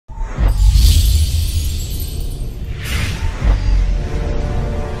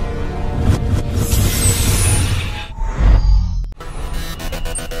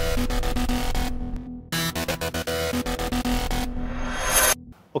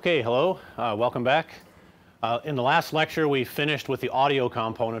Okay, hello, welcome back. In the last lecture we finished with the audio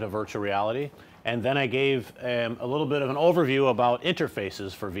component of virtual reality, and then I gave a little bit of an overview about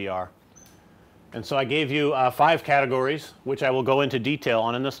interfaces for VR. And so I gave you 5 categories which I will go into detail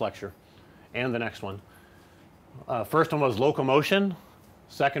on in this lecture and the next one. First one was locomotion,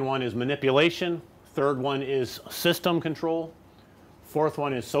 second one is manipulation, third one is system control, fourth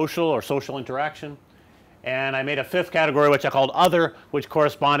one is social or social interaction, and I made a 5th category which I called other, which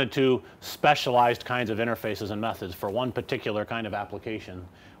corresponded to specialized kinds of interfaces and methods for one particular kind of application.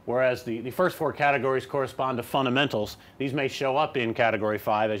 Whereas the first 4 categories correspond to fundamentals. These may show up in category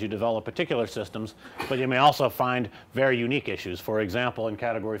 5 as you develop particular systems, but you may also find very unique issues. For example, in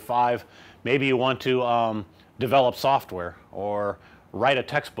category 5 maybe you want to develop software or write a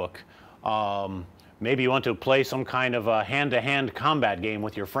textbook. Maybe you want to play some kind of a hand-to-hand combat game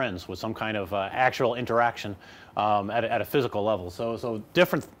with your friends with some kind of actual interaction at a physical level. So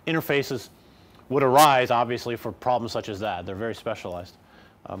different interfaces would arise obviously for problems such as that. They're very specialized.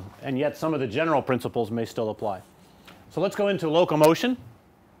 And yet some of the general principles may still apply. So let's go into locomotion.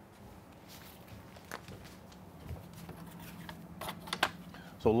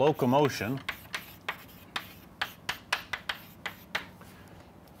 So locomotion,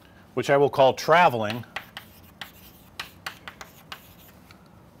 which I will call traveling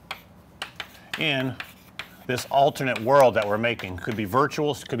in this alternate world that we're making. Could be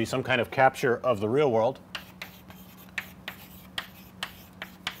virtual, could be some kind of capture of the real world.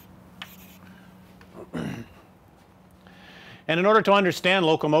 And in order to understand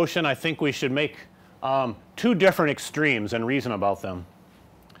locomotion, I think we should make 2 different extremes and reason about them.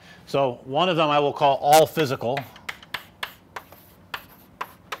 So one of them I will call all physical.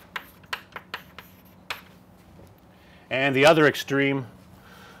 And the other extreme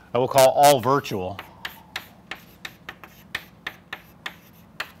I will call all virtual.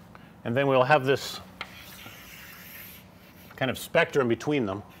 And then we'll have this kind of spectrum between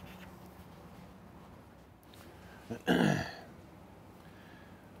them.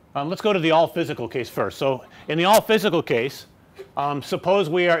 Let's go to the all physical case first. So in the all physical case, suppose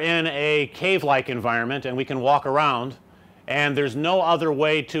we are in a cave-like environment and we can walk around and there's no other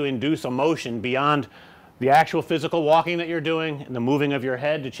way to induce a motion beyond the actual physical walking that you're doing and the moving of your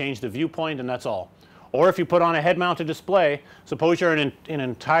head to change the viewpoint, and that's all. Or if you put on a head-mounted display, suppose you're in an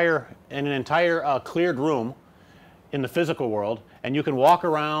entire cleared room in the physical world and you can walk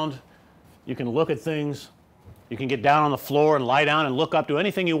around, you can look at things, you can get down on the floor and lie down and look up, do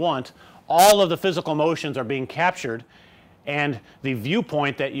anything you want. All of the physical motions are being captured and the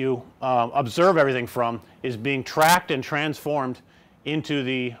viewpoint that you observe everything from is being tracked and transformed into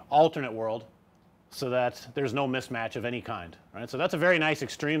the alternate world, so that there's no mismatch of any kind, right. So that's a very nice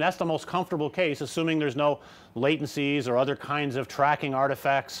extreme. That's the most comfortable case, assuming there's no latencies or other kinds of tracking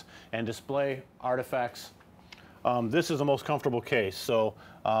artifacts and display artifacts. This is the most comfortable case. So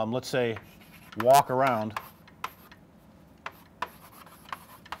let's say walk around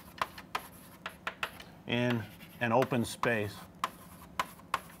in an open space.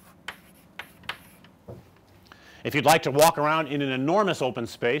 If you'd like to walk around in an enormous open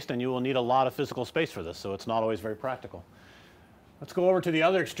space, then you will need a lot of physical space for this, so it's not always very practical. Let's go over to the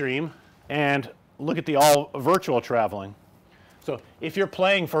other extreme and look at the all virtual traveling. So if you're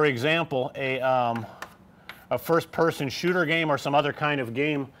playing, for example, a first-person shooter game or some other kind of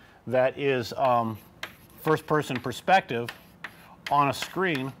game that is first-person perspective on a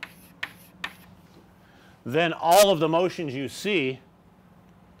screen, then all of the motions you see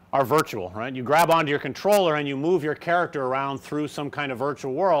are virtual, right. You grab onto your controller and you move your character around through some kind of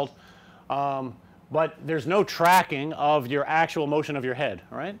virtual world, but there's no tracking of your actual motion of your head,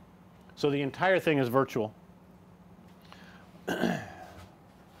 right. So the entire thing is virtual.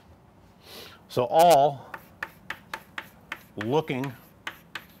 So all looking,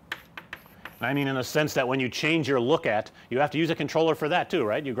 I mean in the sense that when you change your look at, you have to use a controller for that too,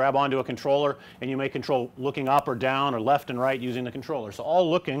 right. You grab onto a controller and you may control looking up or down or left and right using the controller. So all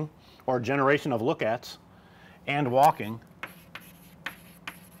looking, or generation of look-ats, and walking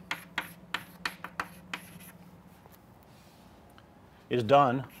is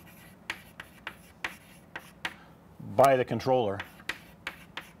done by the controller.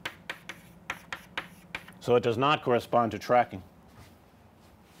 So it does not correspond to tracking.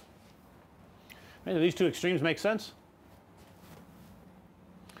 Do these 2 extremes make sense?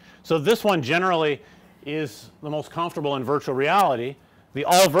 So this one generally is the most comfortable in virtual reality. The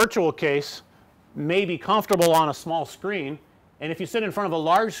all virtual case may be comfortable on a small screen, and if you sit in front of a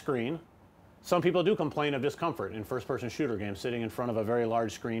large screen, some people do complain of discomfort in first-person shooter games, sitting in front of a very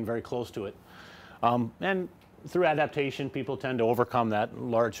large screen very close to it. And through adaptation, people tend to overcome that,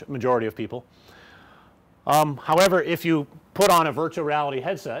 large majority of people. However, if you put on a virtual reality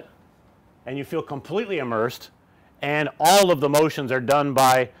headset and you feel completely immersed and all of the motions are done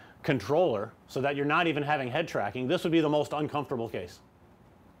by controller so that you're not even having head tracking, this would be the most uncomfortable case.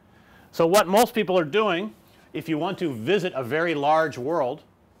 So what most people are doing, if you want to visit a very large world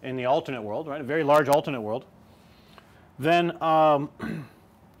in the alternate world, right, a very large alternate world, then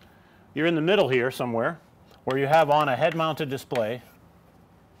you're in the middle here somewhere where you have on a head mounted display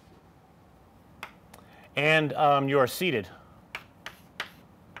and you are seated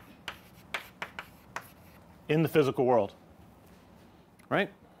in the physical world, right?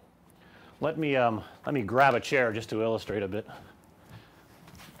 Let me grab a chair just to illustrate a bit.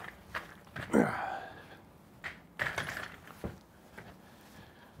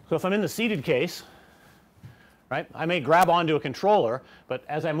 So if I'm in the seated case, right, I may grab onto a controller, but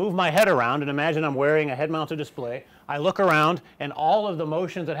as I move my head around and imagine I'm wearing a head mounted display, I look around and all of the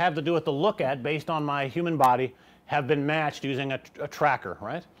motions that have to do with the look at based on my human body have been matched using a tracker,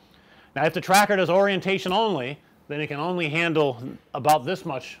 right? Now if the tracker does orientation only, then it can only handle about this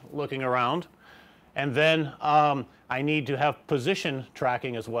much looking around, and then I need to have position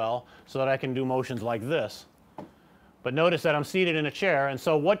tracking as well so that I can do motions like this. But notice that I'm seated in a chair, and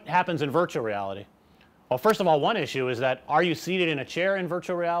so what happens in virtual reality? Well, first of all, one issue is that are you seated in a chair in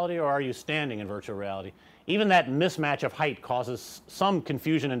virtual reality or are you standing in virtual reality? Even that mismatch of height causes some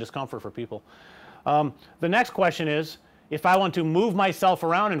confusion and discomfort for people. The next question is, if I want to move myself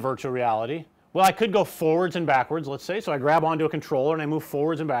around in virtual reality, well, I could go forwards and backwards, let's say. So I grab onto a controller and I move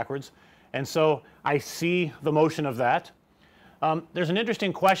forwards and backwards, and so I see the motion of that. There's an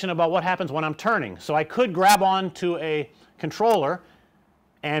interesting question about what happens when I'm turning. So I could grab onto a controller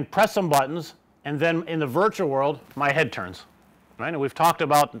and press some buttons, and then in the virtual world my head turns, right? And we've talked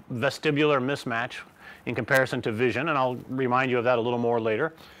about vestibular mismatch in comparison to vision, and I'll remind you of that a little more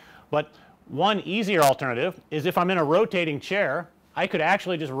later. But one easier alternative is if I'm in a rotating chair, I could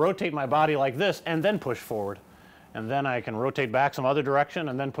actually just rotate my body like this and then push forward, and then I can rotate back some other direction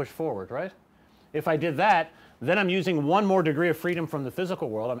and then push forward, right? If I did that, then I'm using one more degree of freedom from the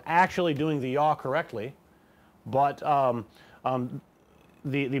physical world. I'm actually doing the yaw correctly, but the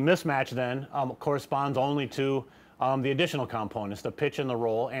mismatch then corresponds only to the additional components, the pitch and the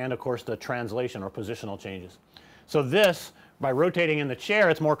roll, and of course the translation or positional changes. So this, by rotating in the chair,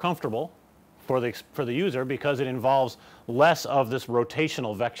 it's more comfortable for the user because it involves less of this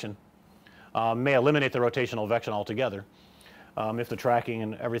rotational vection. May eliminate the rotational vection altogether if the tracking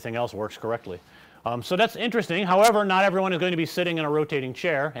and everything else works correctly. So that's interesting. However, not everyone is going to be sitting in a rotating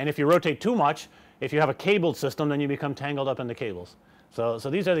chair, and if you rotate too much, if you have a cabled system, then you become tangled up in the cables. So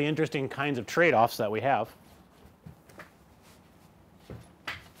these are the interesting kinds of trade-offs that we have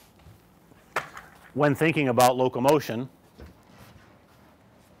when thinking about locomotion.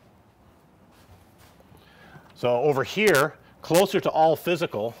 So over here, closer to all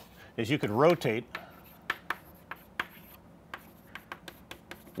physical, is you could rotate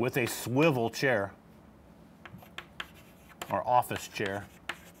with a swivel chair or office chair.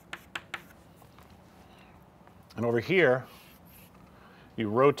 And over here, you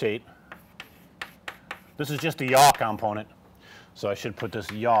rotate. This is just a yaw component, so I should put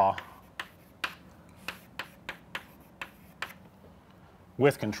this yaw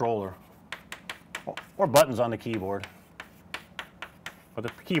with controller or buttons on the keyboard, but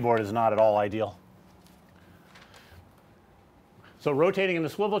the keyboard is not at all ideal. So rotating in the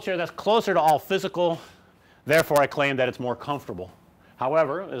swivel chair, that's closer to all physical, therefore I claim that it's more comfortable.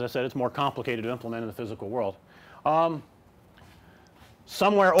 However, as I said, it's more complicated to implement in the physical world.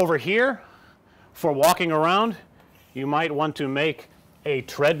 Somewhere over here for walking around, you might want to make a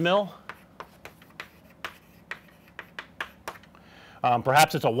treadmill.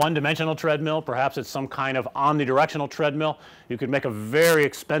 Perhaps it's a one-dimensional treadmill, perhaps it's some kind of omnidirectional treadmill. You could make a very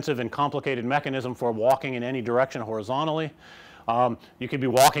expensive and complicated mechanism for walking in any direction horizontally. You could be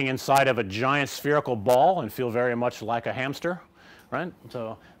walking inside of a giant spherical ball and feel very much like a hamster, right?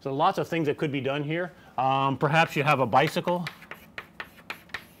 So lots of things that could be done here. Perhaps you have a bicycle,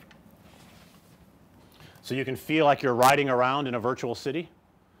 so you can feel like you're riding around in a virtual city.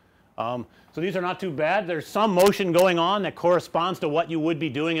 So these are not too bad. There's some motion going on that corresponds to what you would be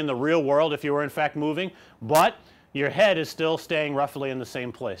doing in the real world if you were in fact moving, but your head is still staying roughly in the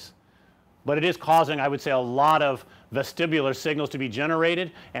same place. But it is causing, I would say, a lot of vestibular signals to be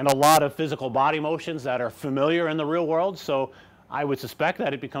generated and a lot of physical body motions that are familiar in the real world. So I would suspect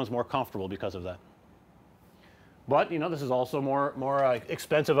that it becomes more comfortable because of that. But, you know, this is also more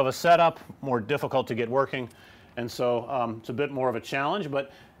expensive of a setup, more difficult to get working, and so it's a bit more of a challenge.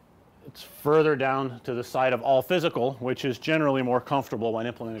 But it's further down to the side of all physical, which is generally more comfortable when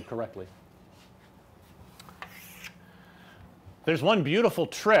implemented correctly. There's one beautiful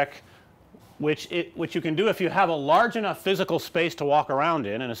trick which you can do if you have a large enough physical space to walk around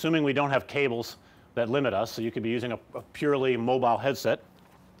in, and assuming we don't have cables that limit us, so you could be using a purely mobile headset.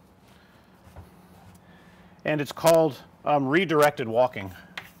 And it's called redirected walking.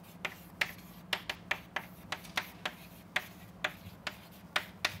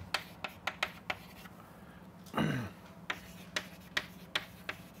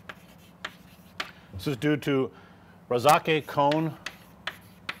 This is due to Razake, Cohn,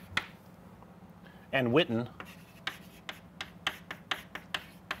 and Witten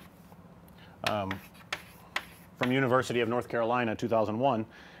from University of North Carolina, 2001.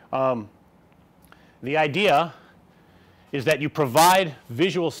 The idea is that you provide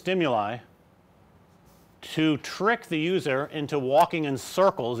visual stimuli to trick the user into walking in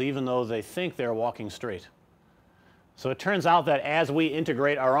circles even though they think they're walking straight. So it turns out that as we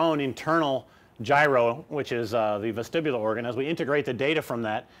integrate our own internal gyro, which is the vestibular organ, as we integrate the data from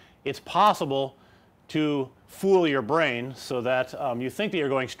that, it's possible to fool your brain so that you think that you're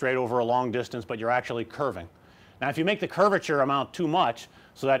going straight over a long distance, but you're actually curving. Now if you make the curvature amount too much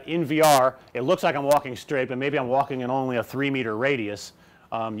so that in VR it looks like I'm walking straight, but maybe I'm walking in only a 3-meter radius,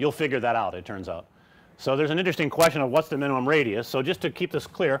 you'll figure that out, it turns out. So there's an interesting question of what's the minimum radius. So just to keep this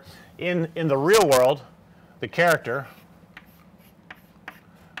clear, in the real world, the character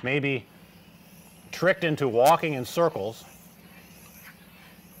may be tricked into walking in circles.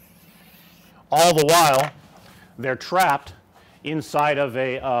 All the while they're trapped inside of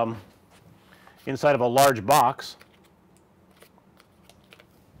a large box.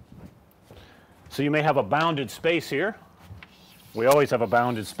 So you may have a bounded space here. We always have a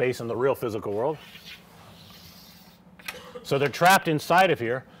bounded space in the real physical world. So they're trapped inside of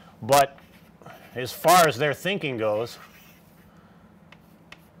here, but as far as their thinking goes,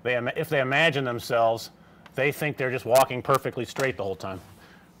 if they imagine themselves, they think they're just walking perfectly straight the whole time.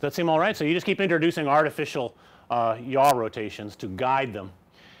 Does that seem all right? So you just keep introducing artificial yaw rotations to guide them.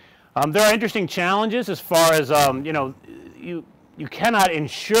 There are interesting challenges as far as you know, you cannot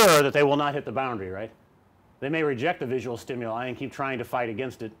ensure that they will not hit the boundary, right? They may reject the visual stimuli and keep trying to fight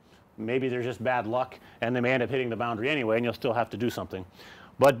against it. Maybe there's just bad luck and they may end up hitting the boundary anyway, and you'll still have to do something.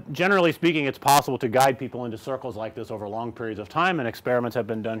 But generally speaking, it's possible to guide people into circles like this over long periods of time, and experiments have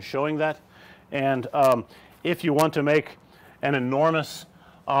been done showing that. And if you want to make an enormous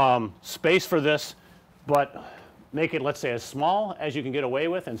space for this, but make it, let's say, as small as you can get away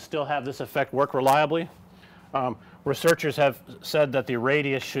with and still have this effect work reliably, researchers have said that the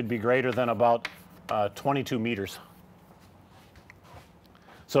radius should be greater than about 22 meters.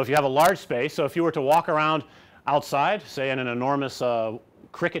 So if you have a large space, so if you were to walk around outside, say in an enormous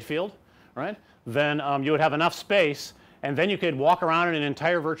cricket field, right, then you would have enough space, and then you could walk around in an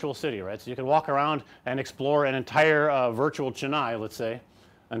entire virtual city, right? So you could walk around and explore an entire virtual Chennai, let's say,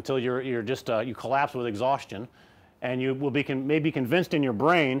 until you're just you collapse with exhaustion, and you will be maybe convinced in your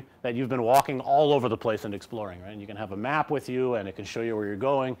brain that you've been walking all over the place and exploring, right? And you can have a map with you, and it can show you where you're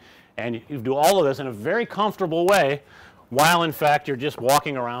going, and you do all of this in a very comfortable way, while in fact you're just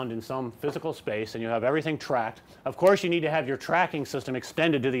walking around in some physical space and you have everything tracked. Of course you need to have your tracking system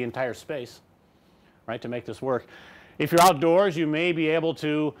extended to the entire space, right, to make this work. If you're outdoors, you may be able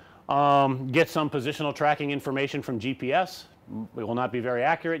to get some positional tracking information from GPS. It will not be very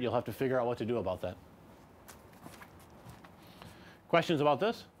accurate. You'll have to figure out what to do about that. Questions about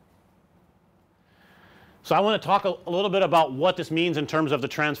this? So I want to talk a little bit about what this means in terms of the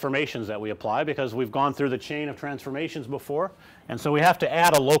transformations that we apply, because we've gone through the chain of transformations before, and so we have to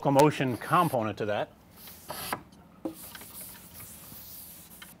add a locomotion component to that.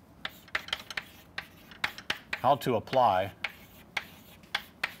 How to apply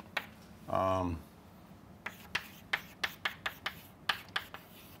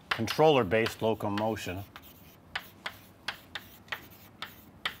controller-based locomotion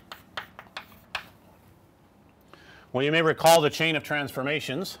Well, you may recall the chain of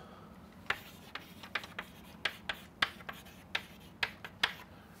transformations.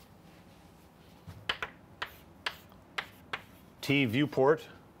 T viewport,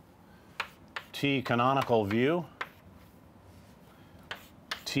 T canonical view,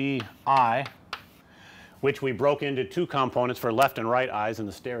 T eye, which we broke into two components for left and right eyes in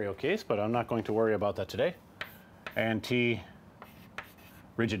the stereo case, but I'm not going to worry about that today, and T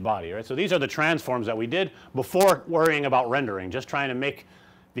rigid body, right? So these are the transforms that we did before worrying about rendering, just trying to make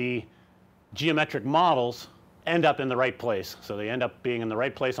the geometric models end up in the right place. So they end up being in the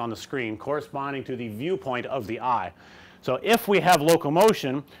right place on the screen corresponding to the viewpoint of the eye. So if we have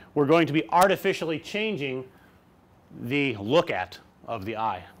locomotion, we're going to be artificially changing the look at of the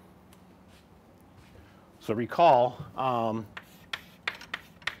eye. So recall,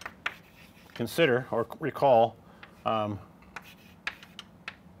 consider or recall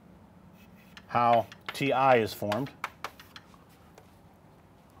how TI is formed.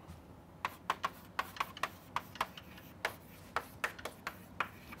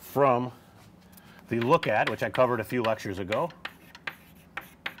 From the look at, which I covered a few lectures ago.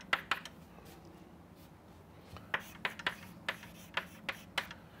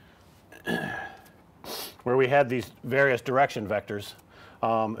 Where we had these various direction vectors.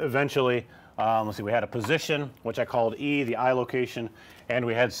 Eventually, let's see, we had a position, which I called E, the eye location, and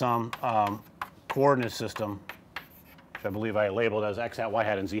we had some coordinate system, which I believe I labeled as x hat, y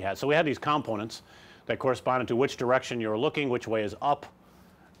hat, and z hat. So we had these components that corresponded to which direction you're looking, which way is up,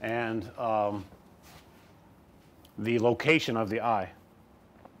 and the location of the eye.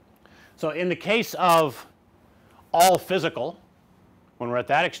 So in the case of all physical, when we're at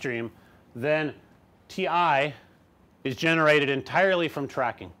that extreme, then TI is generated entirely from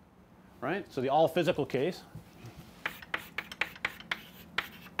tracking, right? So the all physical case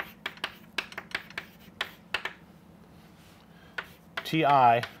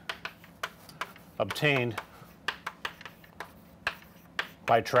TI obtained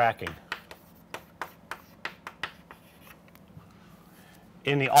by tracking.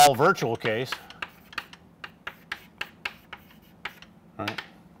 In the all virtual case, right,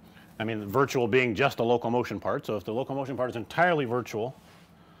 I mean virtual being just the locomotion part. So if the locomotion part is entirely virtual,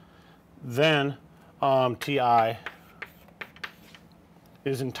 then TI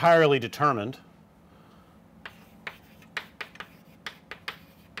is entirely determined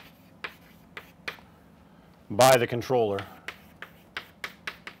by the controller.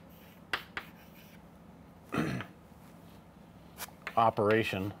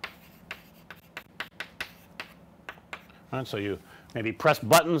 Operation. Right, so you maybe press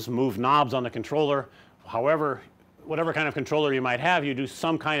buttons, move knobs on the controller, however, whatever kind of controller you might have, you do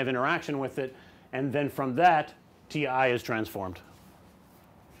some kind of interaction with it, and then from that TI is transformed.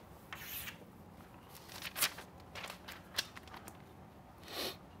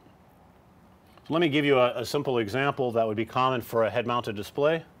 So let me give you a simple example that would be common for a head-mounted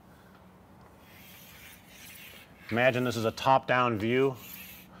display. Imagine this is a top-down view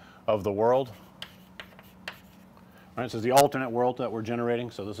of the world. Right, this is the alternate world that we're generating.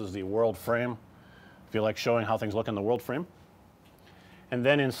 So this is the world frame. If you like showing how things look in the world frame. And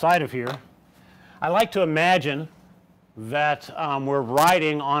then inside of here, I like to imagine that we're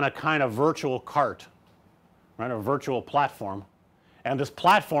riding on a kind of virtual cart, right, a virtual platform. And this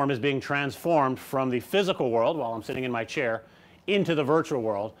platform is being transformed from the physical world while I'm sitting in my chair into the virtual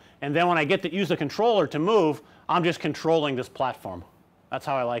world. And then when I get to use the controller to move, I'm just controlling this platform. That's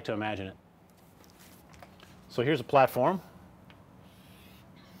how I like to imagine it. So here's a platform.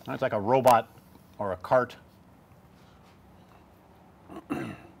 It's like a robot or a cart.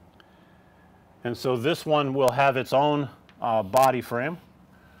 And so this one will have its own body frame,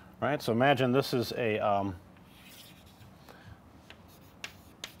 right? So imagine this is a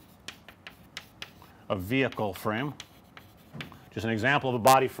vehicle frame. Just an example of a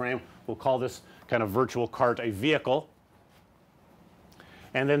body frame. We'll call this kind of virtual cart a vehicle.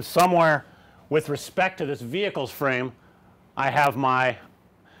 And then somewhere with respect to this vehicle's frame, I have my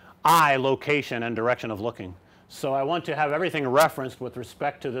eye location and direction of looking. So I want to have everything referenced with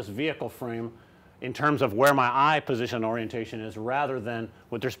respect to this vehicle frame in terms of where my eye position and orientation is rather than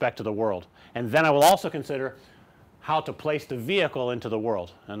with respect to the world. And then I will also consider how to place the vehicle into the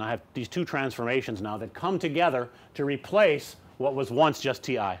world. And I have these two transformations now that come together to replace what was once just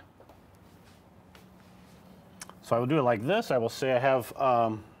TI. So I will do it like this. I will say I have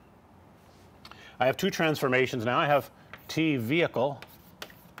two transformations now. I have T vehicle,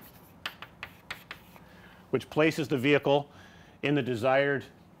 which places the vehicle in the desired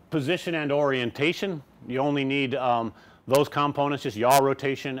position and orientation. You only need those components, just yaw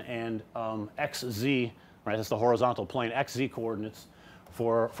rotation and XZ, right? That's the horizontal plane, XZ coordinates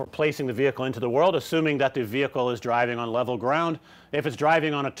for placing the vehicle into the world, assuming that the vehicle is driving on level ground. If it's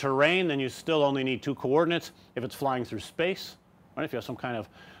driving on a terrain, then you still only need two coordinates. If it's flying through space, right? If you have some kind of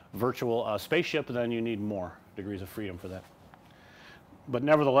virtual spaceship, then you need more degrees of freedom for that. But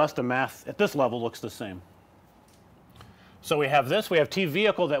nevertheless, the math at this level looks the same. So we have this, we have T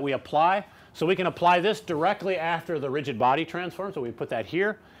vehicle that we apply. So we can apply this directly after the rigid body transform. So we put that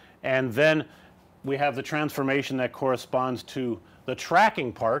here, and then we have the transformation that corresponds to the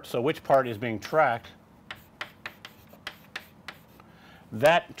tracking part. So which part is being tracked?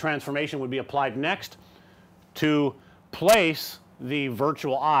 That transformation would be applied next to place the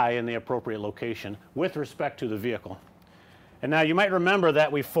virtual eye in the appropriate location with respect to the vehicle. And now you might remember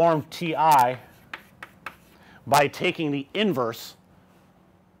that we formed TI by taking the inverse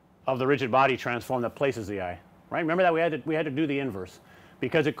of the rigid body transform that places the eye, right? Remember that we had to do the inverse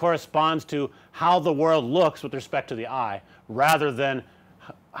because it corresponds to how the world looks with respect to the eye rather than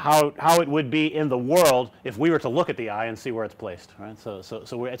how it would be in the world if we were to look at the eye and see where it's placed, right? So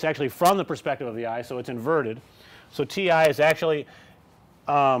it's actually from the perspective of the eye, so it's inverted. So TI is actually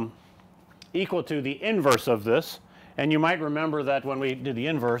equal to the inverse of this. And you might remember that when we did the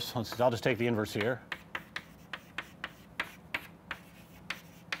inverse, I'll just take the inverse here.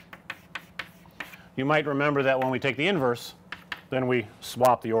 You might remember that when we take the inverse, then we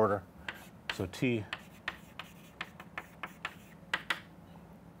swap the order. So T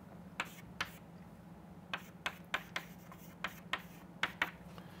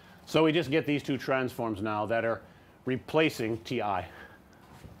so we just get these two transforms now that are replacing TI.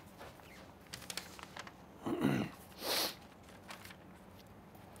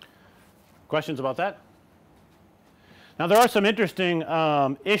 Questions about that? Now there are some interesting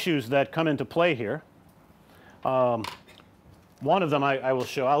issues that come into play here. One of them I will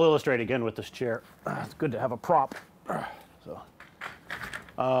show. I'll illustrate again with this chair. It's good to have a prop. So,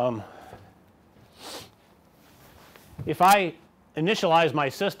 if I initialize my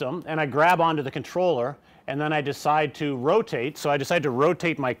system and I grab onto the controller and then I decide to rotate, so I decide to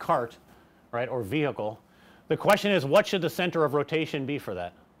rotate my cart, right, or vehicle, the question is what should the center of rotation be for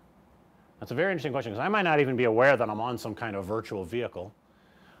that? That's a very interesting question because I might not even be aware that I'm on some kind of virtual vehicle.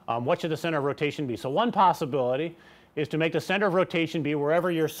 What should the center of rotation be? So one possibility is to make the center of rotation be wherever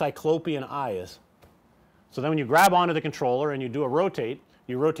your cyclopean eye is. So then when you grab onto the controller and you do a rotate,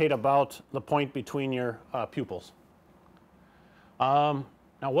 you rotate about the point between your pupils. Now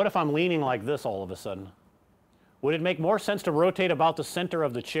what if I'm leaning like this all of a sudden? Would it make more sense to rotate about the center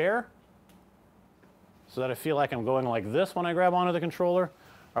of the chair so that I feel like I'm going like this when I grab onto the controller?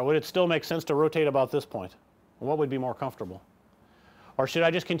 Or would it still make sense to rotate about this point? What would be more comfortable? Or should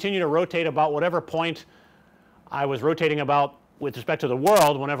I just continue to rotate about whatever point I was rotating about with respect to the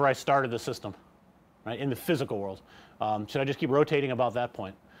world whenever I started the system, right, in the physical world? Should I just keep rotating about that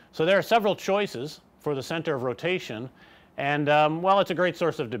point? So there are several choices for the center of rotation and well, it's a great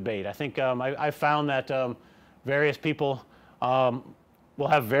source of debate. I think I found that various people will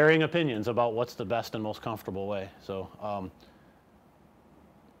have varying opinions about what's the best and most comfortable way. So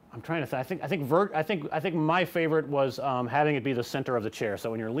I'm trying to think. I think my favorite was having it be the center of the chair.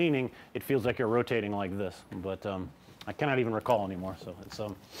 So when you're leaning, it feels like you're rotating like this. But I cannot even recall anymore. So it's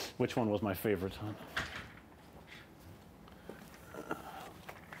which one was my favorite?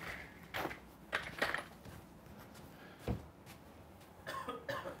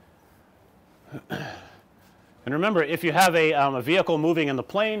 And remember, if you have a vehicle moving in the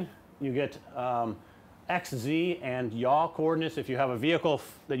plane, you get x, z, and yaw coordinates. If you have a vehicle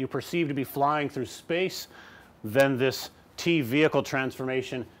that you perceive to be flying through space, then this T vehicle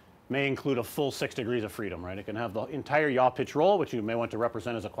transformation may include a full 6 degrees of freedom, right? It can have the entire yaw pitch roll, which you may want to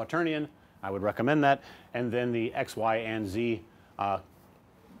represent as a quaternion. I would recommend that. And then the x, y, and z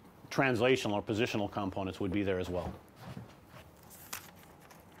translational or positional components would be there as well.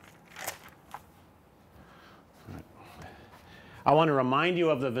 I want to remind you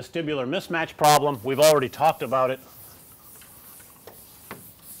of the vestibular mismatch problem. We've already talked about it.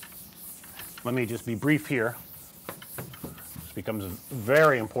 Let me just be brief here. This becomes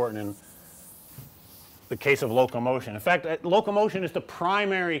very important in the case of locomotion. In fact, locomotion is the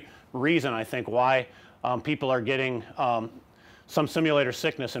primary reason, I think, why people are getting some simulator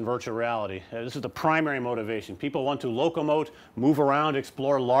sickness in virtual reality. This is the primary motivation. People want to locomote, move around,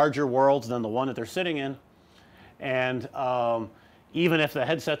 explore larger worlds than the one that they're sitting in. And even if the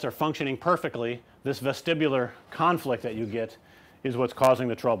headsets are functioning perfectly, this vestibular conflict that you get is what's causing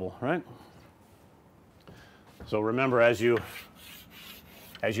the trouble, right? So remember, as you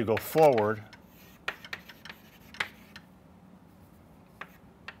go forward,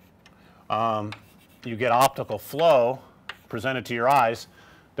 you get optical flow presented to your eyes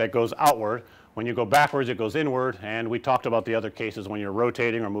that goes outward. When you go backwards, it goes inward, and we talked about the other cases when you're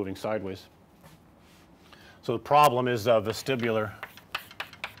rotating or moving sideways. So the problem is vestibular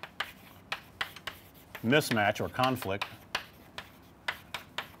mismatch or conflict.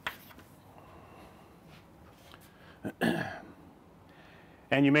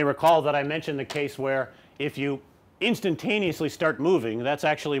 And you may recall that I mentioned the case where if you instantaneously start moving, that's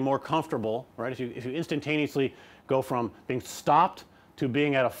actually more comfortable, right? If you instantaneously go from being stopped to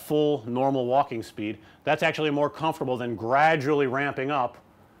being at a full normal walking speed, that's actually more comfortable than gradually ramping up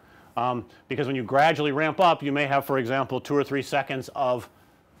Because when you gradually ramp up, you may have, for example, 2 or 3 seconds of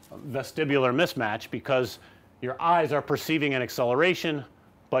vestibular mismatch because your eyes are perceiving an acceleration,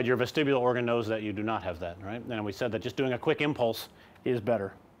 but your vestibular organ knows that you do not have that, right? And we said that just doing a quick impulse is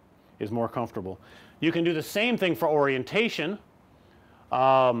better, is more comfortable. You can do the same thing for orientation.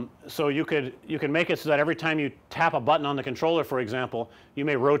 So you can make it so that every time you tap a button on the controller, for example, you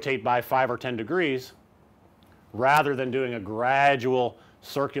may rotate by 5 or 10 degrees rather than doing a gradual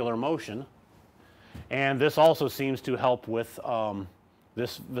circular motion. And this also seems to help with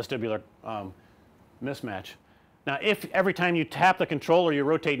this vestibular mismatch. Now, if every time you tap the controller you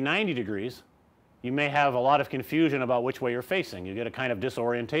rotate 90 degrees, you may have a lot of confusion about which way you're facing. You get a kind of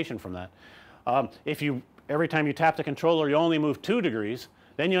disorientation from that. If every time you tap the controller you only move 2 degrees,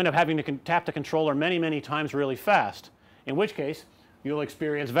 then you end up having to tap the controller many, many times really fast, in which case you'll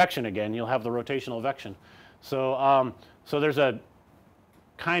experience vection again. You'll have the rotational vection. So, so there's a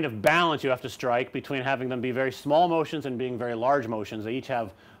kind of balance you have to strike between having them be very small motions and being very large motions. They each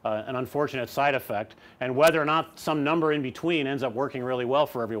have an unfortunate side effect, and whether or not some number in between ends up working really well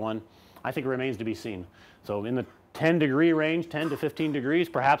for everyone, I think remains to be seen. So in the 10-degree range, 10 to 15 degrees,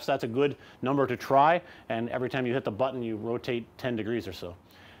 perhaps that's a good number to try, and every time you hit the button you rotate 10 degrees or so.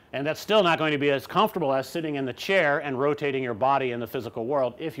 And that's still not going to be as comfortable as sitting in the chair and rotating your body in the physical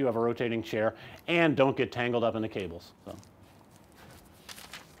world if you have a rotating chair and don't get tangled up in the cables. So.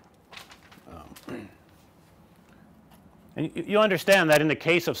 And you understand that in the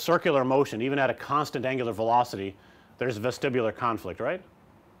case of circular motion, even at a constant angular velocity, there's vestibular conflict, right?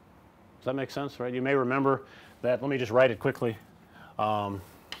 Does that make sense, right? You may remember that. Let me just write it quickly. So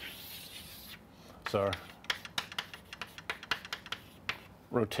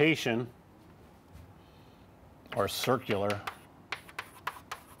rotation or circular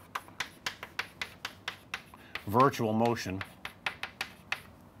virtual motion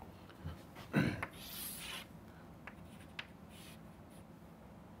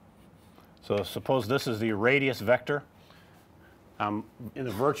so suppose this is the radius vector. In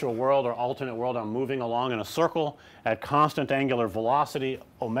the virtual world or alternate world I'm moving along in a circle at constant angular velocity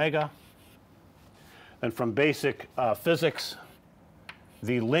omega, and from basic physics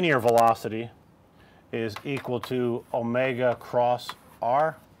the linear velocity is equal to omega cross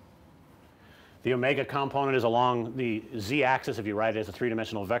r. The omega component is along the z-axis. If you write it as a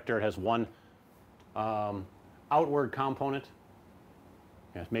 3-dimensional vector, it has one outward component.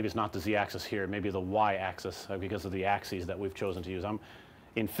 Yeah, maybe it's not the z-axis here, maybe the y-axis because of the axes that we've chosen to use.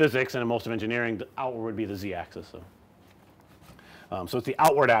 In physics and in most of engineering, the outward would be the z-axis. So it's the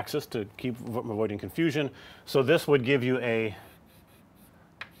outward axis to keep avoiding confusion. So this would give you a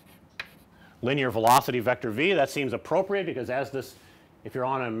linear velocity vector v. That seems appropriate because as this, if you're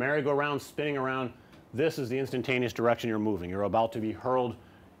on a merry-go-round spinning around, this is the instantaneous direction you're moving. You're about to be hurled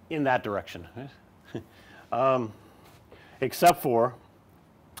in that direction, right? Except for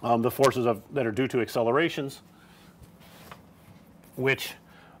the forces that are due to accelerations, which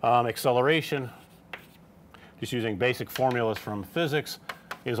acceleration, just using basic formulas from physics,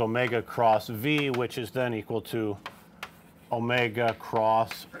 is omega cross v, which is then equal to omega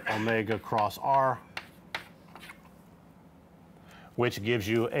cross r, which gives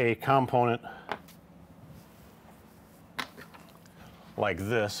you a component like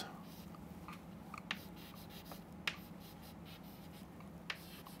this.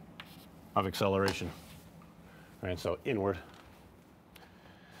 Of acceleration, right? So inward.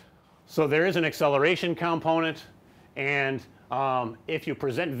 So there is an acceleration component, and if you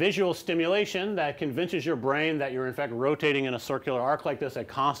present visual stimulation that convinces your brain that you're in fact rotating in a circular arc like this at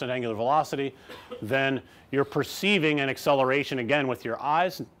constant angular velocity, then you're perceiving an acceleration again with your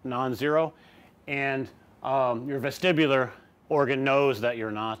eyes, non-zero, and your vestibular organ knows that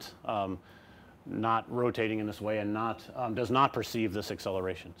you're not rotating in this way and does not perceive this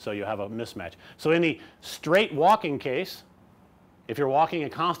acceleration. So you have a mismatch. So in the straight walking case, if you're walking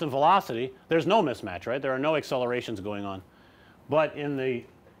at constant velocity, there's no mismatch, right? There are no accelerations going on. But in the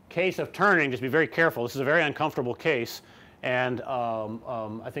case of turning, just be very careful. This is a very uncomfortable case, and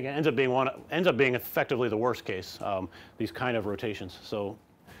I think it ends up being effectively the worst case, these kind of rotations. So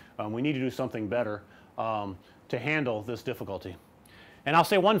we need to do something better to handle this difficulty. And I'll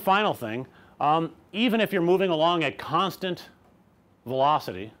say one final thing. Even if you're moving along at constant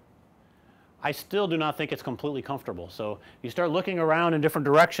velocity, I still do not think it's completely comfortable. So you start looking around in different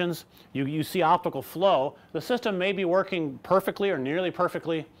directions, you see optical flow. The system may be working perfectly or nearly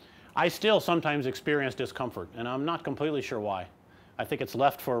perfectly. I still sometimes experience discomfort, and I'm not completely sure why. I think it's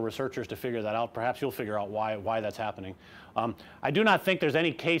left for researchers to figure that out. Perhaps you'll figure out why that's happening. I do not think there's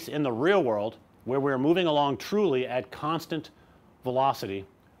any case in the real world where we're moving along truly at constant velocity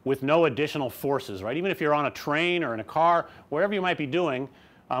with no additional forces, right? Even if you're on a train or in a car, wherever you might be doing,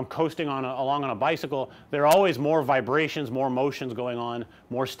 coasting along on a bicycle, there are always more vibrations, more motions going on,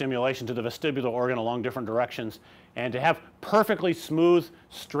 more stimulation to the vestibular organ along different directions. And to have perfectly smooth,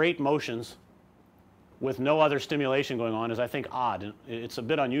 straight motions with no other stimulation going on is, I think, odd. It's a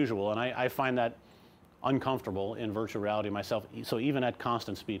bit unusual, and I find that uncomfortable in virtual reality myself, so even at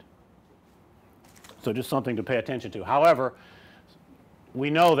constant speed. So just something to pay attention to. However, we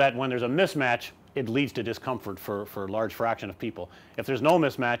know that when there's a mismatch, it leads to discomfort for a large fraction of people. If there's no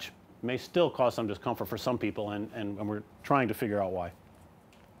mismatch, it may still cause some discomfort for some people, and we're trying to figure out why.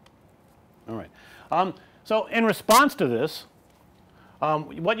 All right. So in response to this,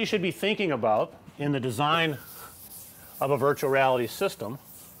 what you should be thinking about in the design of a virtual reality system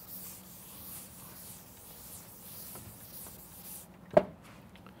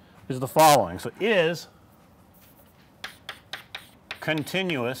is the following. So is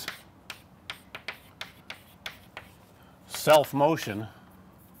continuous self-motion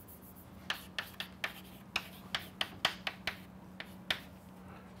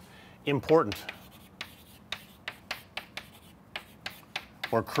important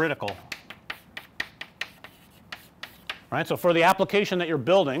or critical? Right? So for the application that you're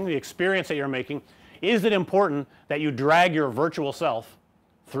building, the experience that you're making, is it important that you drag your virtual self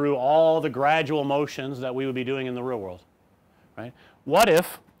through all the gradual motions that we would be doing in the real world? Right? What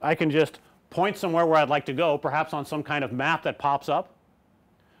if I can just point somewhere where I'd like to go, perhaps on some kind of map that pops up,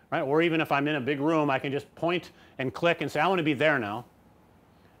 right? Or even if I'm in a big room, I can just point and click and say, I want to be there now,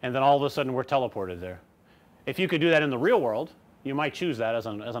 and then all of a sudden we're teleported there. If you could do that in the real world, you might choose that as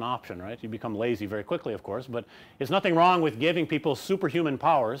an option, right? You become lazy very quickly, of course, but there's nothing wrong with giving people superhuman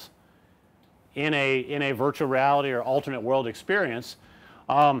powers in a virtual reality or alternate world experience.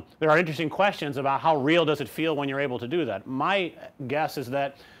 There are interesting questions about how real does it feel when you're able to do that. My guess is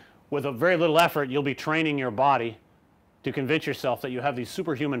that with a very little effort, you'll be training your body to convince yourself that you have these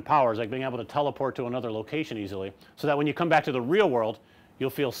superhuman powers, like being able to teleport to another location easily, so that when you come back to the real world, you'll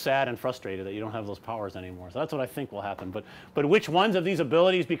feel sad and frustrated that you don't have those powers anymore. So that's what I think will happen. But which ones of these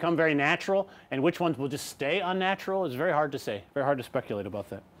abilities become very natural and which ones will just stay unnatural is very hard to say, very hard to speculate about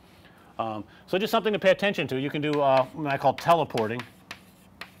that. So just something to pay attention to. You can do what I call teleporting.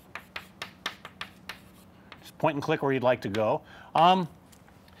 Just point and click where you'd like to go.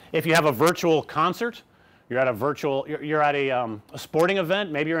 If you have a virtual concert, you're at a sporting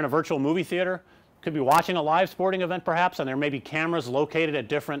event, maybe you're in a virtual movie theater, could be watching a live sporting event perhaps, and there may be cameras located at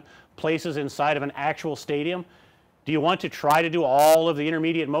different places inside of an actual stadium. Do you want to try to do all of the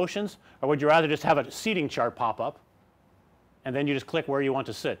intermediate motions, or would you rather just have a seating chart pop up and then you just click where you want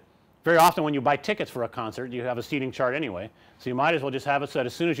to sit? Very often when you buy tickets for a concert, you have a seating chart anyway, so you might as well just have it so that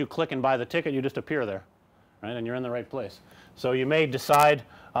as soon as you click and buy the ticket, you just appear there, right, and you're in the right place. So you may decide,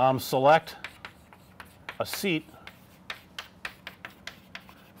 select a seat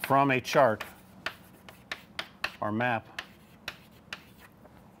from a chart or map.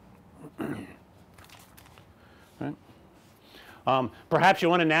 Right. Perhaps you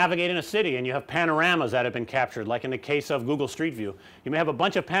want to navigate in a city and you have panoramas that have been captured, like in the case of Google Street View. You may have a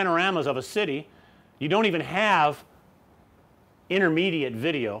bunch of panoramas of a city. You don't even have intermediate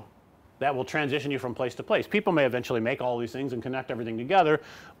video that will transition you from place to place. People may eventually make all these things and connect everything together,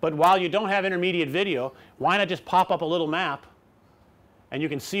 but while you don't have intermediate video, why not just pop up a little map and you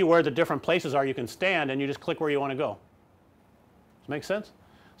can see where the different places are you can stand, and you just click where you want to go. Does that make sense?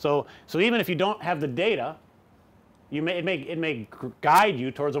 So even if you don't have the data, it may guide you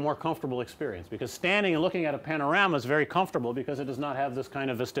towards a more comfortable experience, because standing and looking at a panorama is very comfortable because it does not have this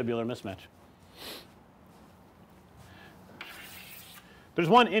kind of vestibular mismatch. There's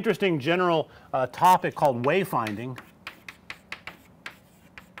one interesting general topic called wayfinding.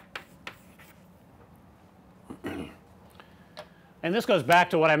 And this goes back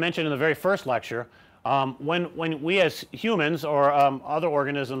to what I mentioned in the very first lecture. When we as humans or other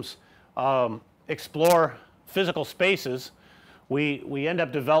organisms explore physical spaces, we end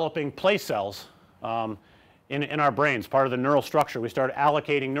up developing place cells in our brains, part of the neural structure. We start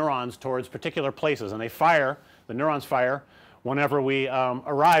allocating neurons towards particular places, and the neurons fire whenever we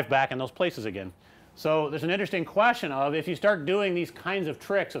arrive back in those places again. So there's an interesting question of, if you start doing these kinds of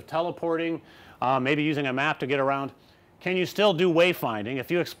tricks of teleporting, maybe using a map to get around, can you still do wayfinding?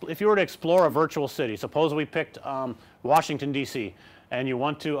 If you were to explore a virtual city, suppose we picked Washington, D.C., and you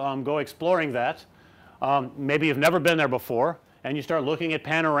want to go exploring that, maybe you've never been there before, and you start looking at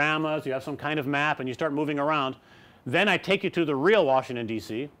panoramas, you have some kind of map, and you start moving around, then I take you to the real Washington,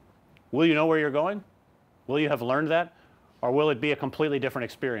 D.C. Will you know where you're going? Will you have learned that? Or will it be a completely different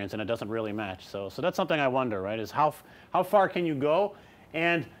experience and it doesn't really match? So that's something I wonder, right, is how far can you go?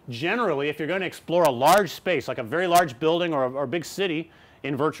 And generally, if you're going to explore a large space, like a very large building or a big city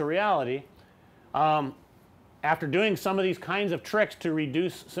in virtual reality, after doing some of these kinds of tricks to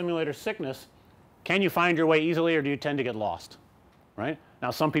reduce simulator sickness, can you find your way easily, or do you tend to get lost? Right?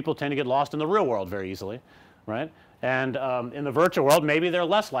 Now, some people tend to get lost in the real world very easily, right? And in the virtual world, maybe they're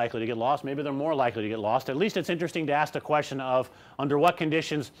less likely to get lost, maybe they're more likely to get lost. At least it's interesting to ask the question of under what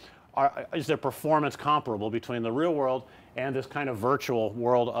conditions is their performance comparable between the real world and this kind of virtual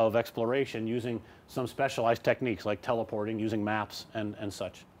world of exploration using some specialized techniques like teleporting, using maps and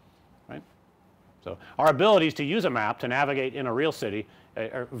such, right? So our abilities to use a map to navigate in a real city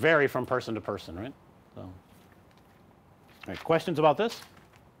vary from person to person, right? So, all right, questions about this?